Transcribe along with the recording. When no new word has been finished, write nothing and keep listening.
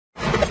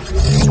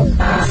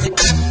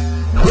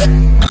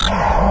Welcome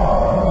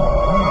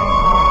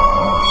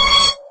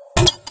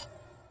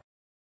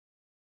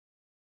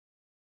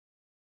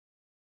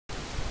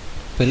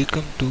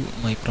to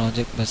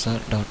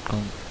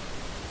MyProjectBazaar.com.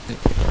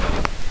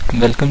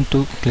 Welcome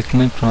to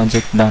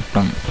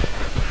clickmyproject.com.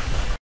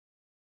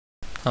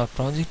 Our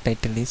project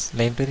title is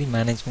Library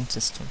Management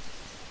System.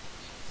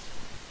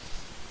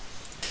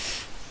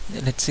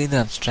 Let's see the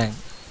abstract.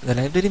 The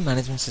library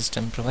management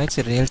system provides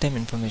a real-time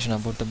information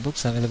about the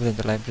books available in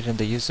the library and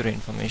the user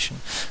information.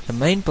 The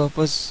main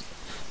purpose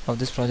of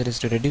this project is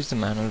to reduce the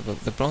manual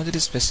work. The project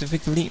is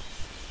specifically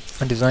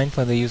designed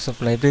for the use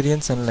of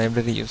librarians and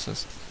library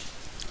users.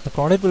 The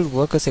product will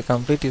work as a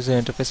complete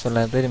user interface for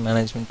library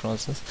management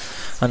process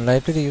and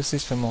library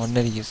usage from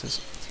ordinary users.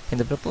 In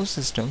the proposed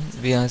system,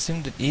 we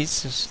assume that each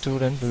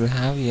student will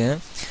have a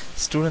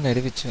student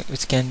ID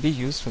which can be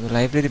used for the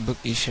library book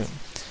issue.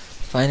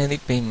 Finally,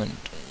 payment.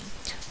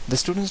 The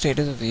student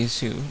status of the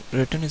issue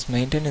written is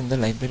maintained in the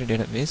library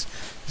database.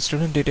 The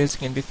student details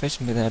can be fetched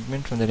by the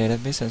admin from the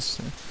database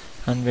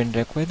and when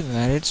required,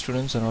 valid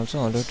students are also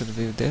allowed to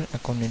view their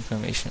account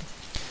information.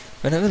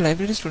 Whenever the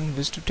library student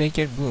wishes to take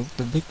a book,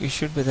 the book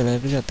issued by the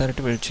library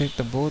authority will check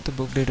both the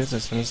book details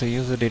as well as the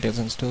user details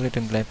and store it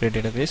in the library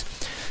database,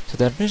 so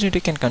the administrator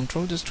can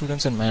control the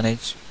students and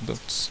manage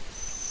books.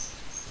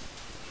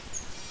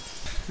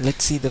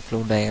 Let's see the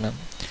flow diagram.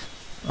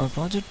 Our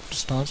project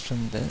starts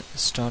from the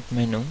start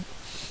menu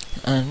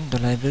and the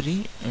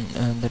library,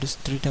 and that is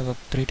three type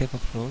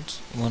of roles.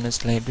 One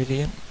is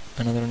librarian,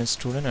 another one is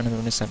student, another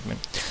one is admin.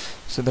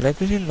 So the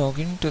librarian log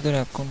in to their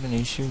account and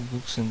issue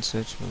books and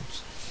search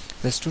books.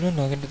 The student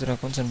log into their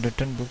accounts and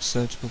return books,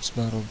 search books,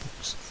 borrow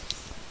books.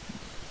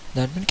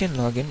 The admin can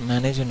log in,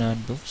 manage and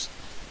add books.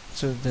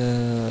 So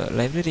the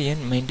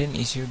librarian maintain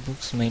issued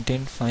books,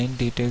 maintain find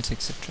details,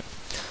 etc.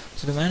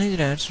 So the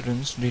manager adds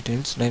students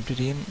details,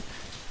 librarian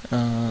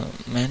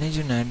manage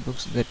and add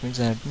books. That means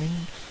the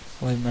admin,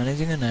 while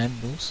managing and add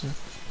books,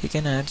 he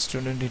can add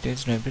student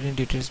details, librarian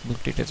details,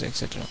 book details,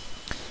 etc.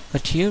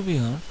 But here we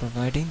are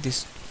providing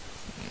this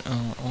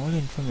all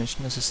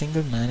information as a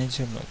single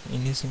manager login,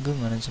 in a single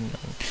manager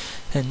login.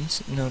 Hence,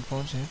 in our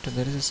project,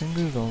 there is a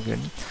single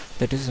login,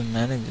 that is a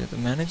manager. The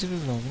manager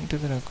will log into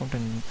their account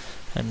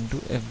and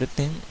do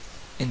everything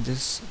in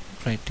this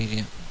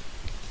criteria.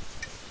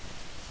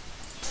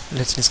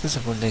 Let's discuss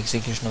about the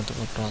execution of the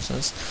work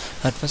process.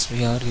 At first,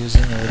 we are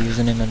using our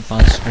username and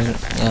password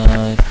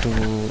to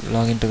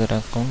log into that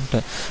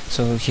account.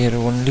 So here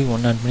only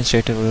one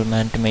administrator will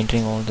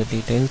maintain all the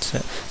details.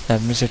 The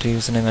administrator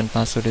username and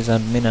password is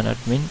admin and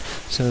admin.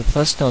 So the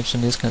first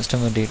option is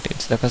customer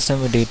details. The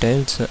customer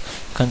details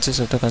consists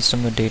of the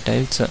customer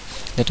details,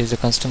 that is the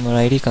customer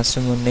ID,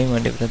 customer name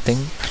and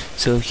everything.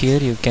 So here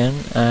you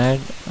can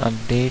add,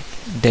 update,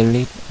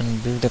 delete and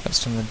view the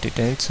customer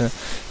details.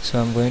 So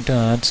I'm going to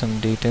add some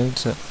details.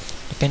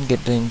 You can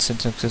get the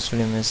insert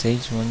successfully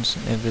message once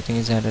everything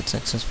is added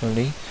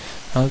successfully.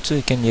 Also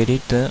you can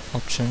edit the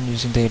option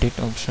using the edit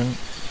option,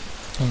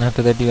 and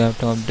after that you have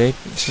to update.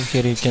 So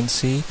here you can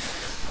see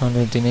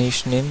under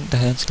Dinesh name the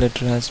H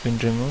letter has been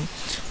removed.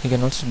 You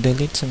can also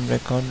delete some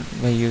record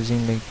by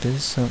using like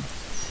this,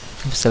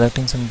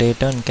 selecting some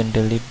data and can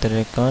delete the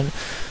record.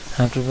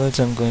 Afterwards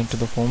I'm going to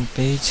the home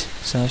page.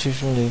 So as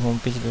usual, the home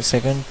page, the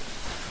second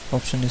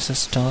option is the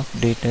stock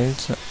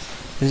details.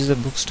 This is the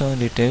bookstore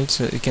details.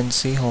 You can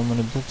see how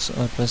many books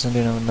are present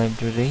in our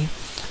library,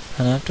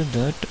 and after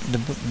that the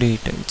book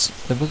details.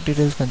 The book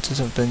details consists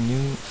of the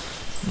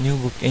new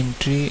book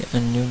entry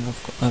and new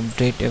book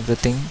update,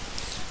 everything.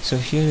 So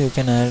here you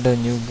can add a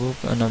new book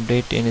and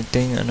update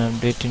anything and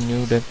update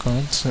new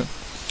records.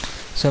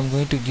 So I'm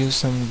going to give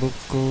some book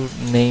code,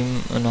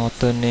 name and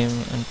author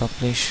name and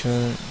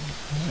publisher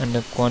and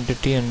the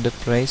quantity and the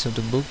price of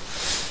the book.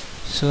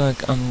 So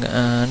I'm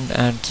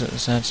add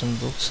some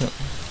books.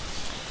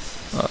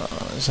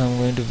 So I'm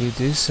going to view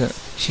this.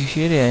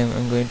 Here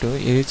I'm going to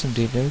edit some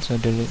details or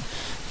delete.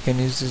 You can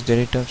use this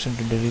delete option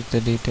to delete the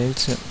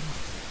details.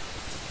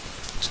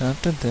 So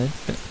after that,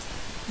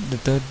 the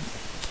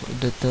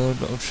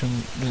third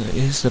option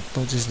is the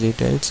purchase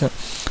details.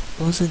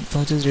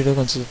 Purchase detail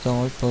consists of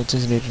all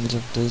purchase details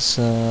of this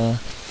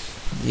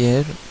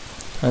year,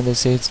 and the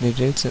sales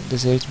details. The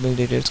sales bill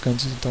details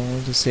consist of all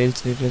the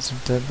sales details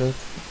of the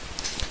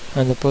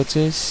and the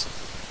purchase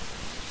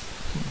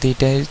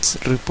details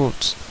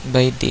reports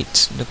by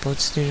dates. The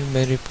purchase details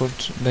by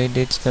reports by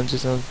dates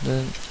consists of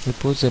the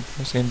reports that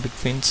was in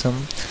between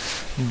some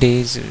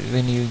days.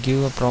 When you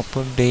give a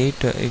proper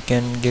date, you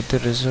can get the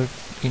result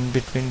in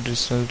between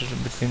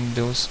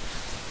those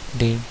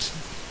dates.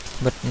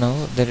 But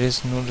now there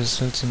is no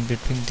results in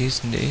between these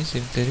days.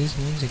 If there is,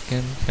 means you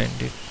can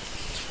find it.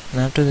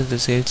 And after that, the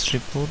sales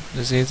report.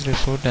 The sales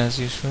report, as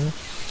usual,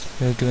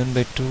 are given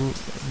by 2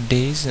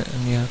 days,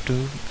 and you have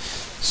to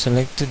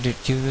select the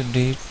date, give the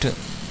date,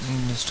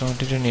 start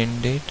date and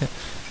end date,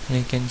 and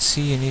you can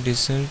see any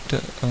result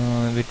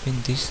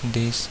between these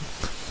days.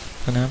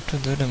 And after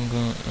that, I'm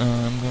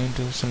going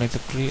to select the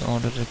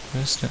pre-order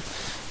request.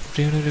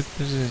 pre-order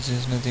request is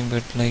just nothing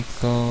but like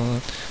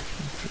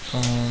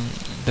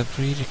the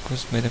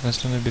pre-request by the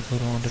customer before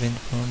ordering the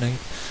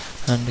product,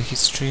 and the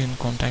history and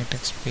contact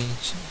us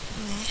page.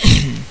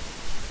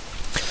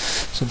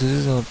 So this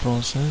is our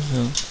process.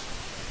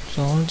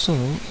 So also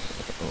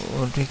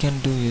what we can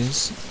do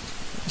is,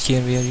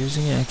 here we are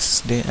using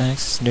access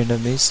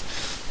database,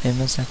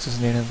 MS Access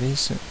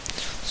database.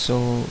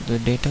 So the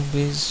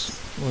database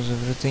was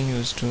everything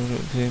used to,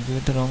 if you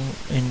give the wrong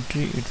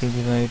entry, it will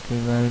be right,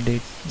 will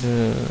validate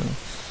the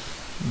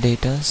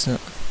data.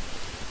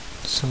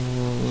 So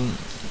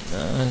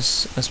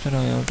as per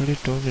I already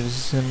told, it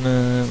is in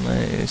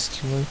my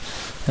SQL.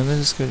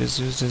 MS SQL is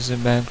used as a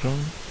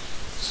background,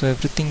 so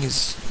everything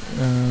is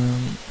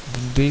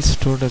will be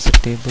stored as a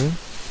table.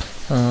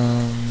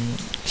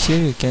 Here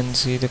you can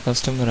see the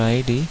customer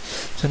ID.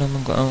 So now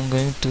I'm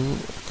going to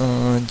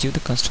give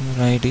the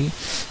customer ID.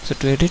 So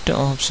to edit the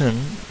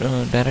option,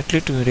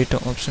 directly to edit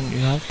the option,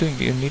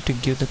 you need to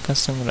give the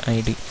customer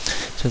ID.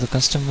 So the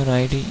customer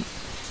ID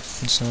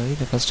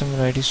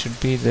should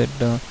be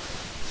that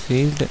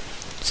field.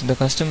 So the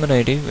customer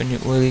ID, when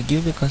you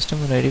give the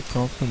customer ID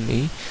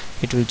properly,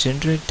 it will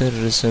generate the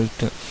result.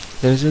 The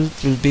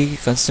result will be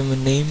customer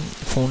name,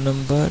 phone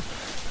number,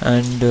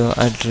 and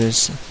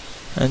address,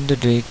 and the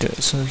date.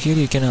 So here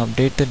you can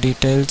update the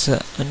details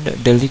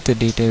and delete the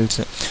details.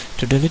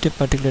 To delete a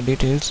particular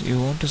details, you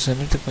want to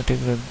select the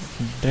particular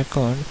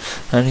record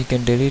and you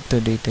can delete the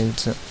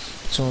details.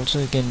 So also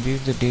you can view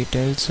the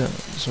details.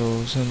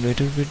 So some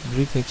little bit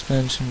brief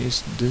expansion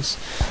is this.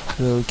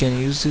 So you can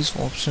use this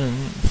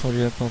option for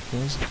your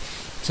purpose.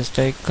 Just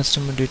like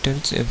customer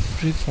details,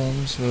 every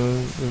forms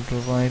will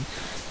provide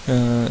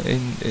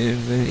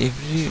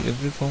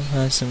every form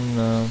has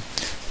some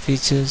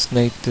features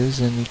like this,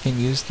 and you can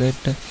use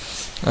that.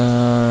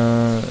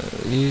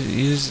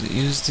 Use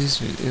this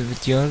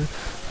with your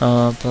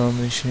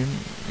permission.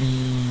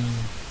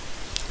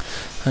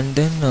 And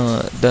then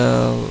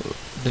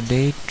the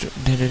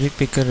date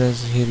picker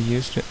is here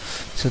used.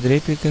 So the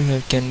date picker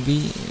here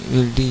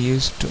will be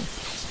used.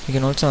 You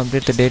can also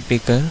update the date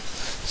picker.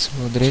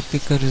 So the date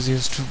picker is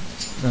used to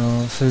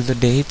fill the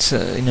dates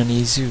in an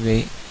easy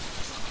way.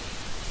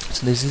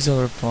 So this is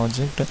our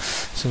project.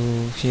 So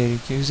here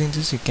using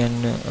this you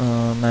can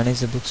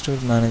manage the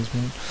bookstore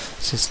management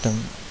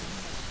system.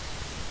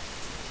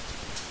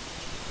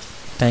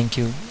 Thank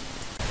you.